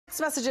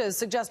Messages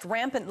suggest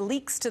rampant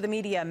leaks to the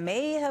media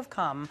may have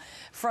come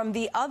from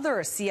the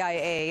other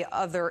CIA,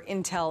 other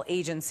intel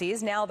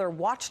agencies. Now their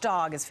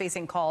watchdog is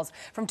facing calls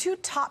from two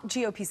top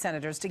GOP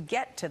senators to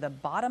get to the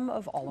bottom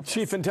of all of this.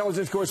 Chief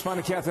Intelligence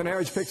Correspondent Catherine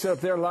Herridge picks up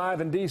there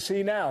live in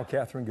D.C. now.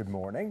 Catherine, good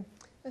morning.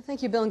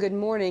 Thank you, Bill, and good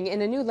morning.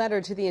 In a new letter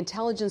to the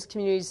intelligence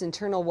community's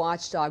internal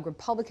watchdog,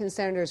 Republican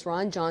Senators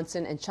Ron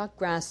Johnson and Chuck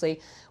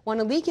Grassley want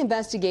a leak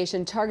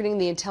investigation targeting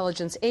the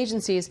intelligence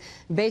agencies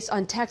based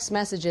on text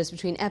messages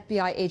between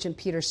FBI agent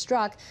Peter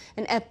Strzok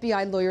and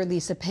FBI lawyer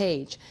Lisa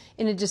Page.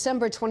 In a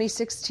December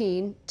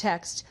 2016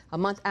 text, a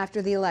month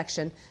after the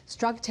election,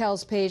 Strzok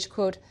tells Page,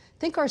 quote,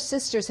 "Think our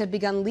sisters have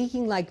begun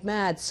leaking like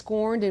mad,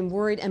 scorned and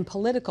worried and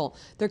political.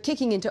 They're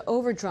kicking into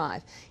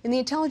overdrive." In the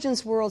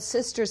intelligence world,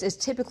 sisters is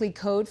typically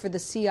code for the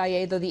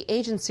CIA, though the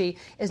agency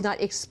is not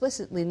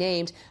explicitly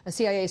named. A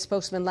CIA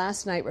spokesman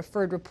last night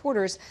referred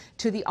reporters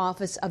to the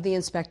Office of the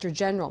Inspector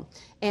General.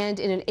 And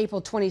in an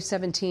April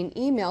 2017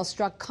 email,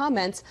 Strzok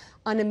comments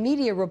on a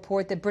media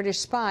report that British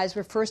spies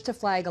were first to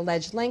flag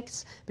alleged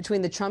links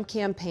between the Trump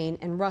campaign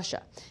and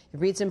Russia. It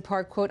reads in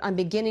part, quote, "I'm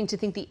beginning to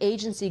think the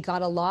agency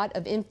got a lot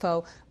of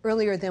info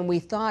earlier than we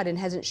thought and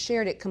hasn't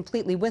shared it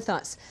completely with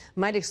us.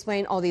 Might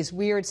explain all these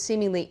weird,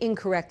 seemingly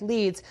incorrect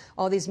leads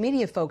all these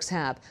media folks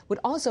have. Would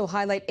also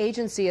highlight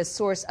agency as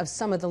source of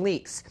some of the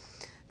leaks."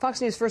 Fox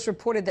News first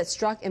reported that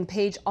Strzok and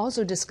Page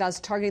also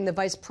discussed targeting the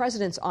vice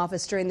president's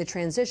office during the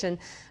transition,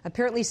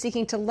 apparently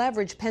seeking to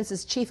leverage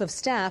Pence's chief of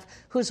staff,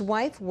 whose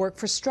wife worked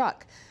for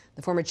Strzok.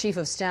 The former chief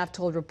of staff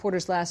told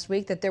reporters last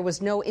week that there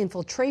was no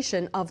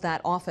infiltration of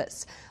that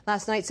office.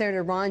 Last night,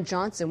 Senator Ron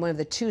Johnson, one of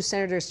the two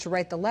senators to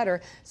write the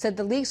letter, said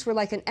the leaks were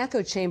like an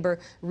echo chamber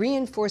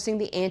reinforcing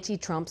the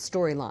anti-Trump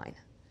storyline.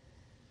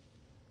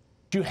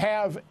 You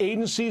have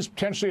agencies,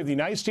 potentially of the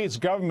United States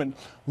government,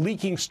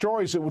 leaking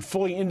stories that would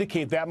fully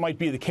indicate that might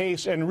be the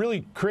case, and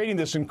really creating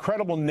this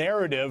incredible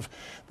narrative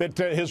that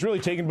has really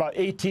taken about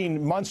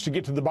 18 months to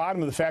get to the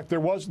bottom of the fact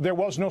there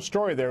was no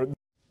story there.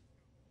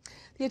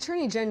 The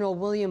Attorney General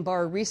William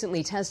Barr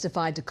recently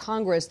testified to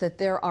Congress that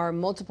there are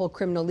multiple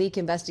criminal leak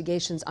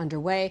investigations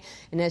underway.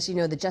 And as you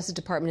know, the Justice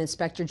Department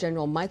Inspector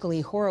General Michael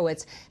E.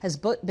 Horowitz has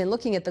been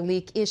looking at the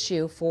leak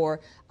issue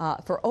for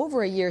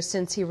over a year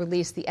since he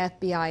released the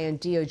FBI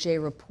and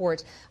DOJ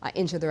report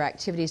into their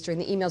activities during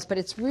the emails. But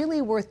it's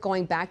really worth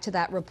going back to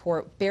that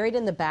report. Buried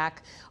in the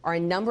back are a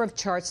number of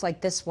charts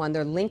like this one.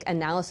 They're link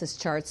analysis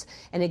charts,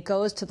 and it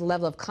goes to the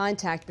level of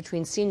contact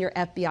between senior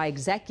FBI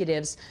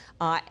executives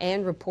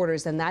and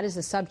reporters, and that is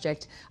the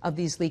subject of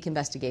these leak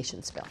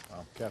investigations, Bill.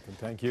 Well, Catherine,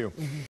 thank you.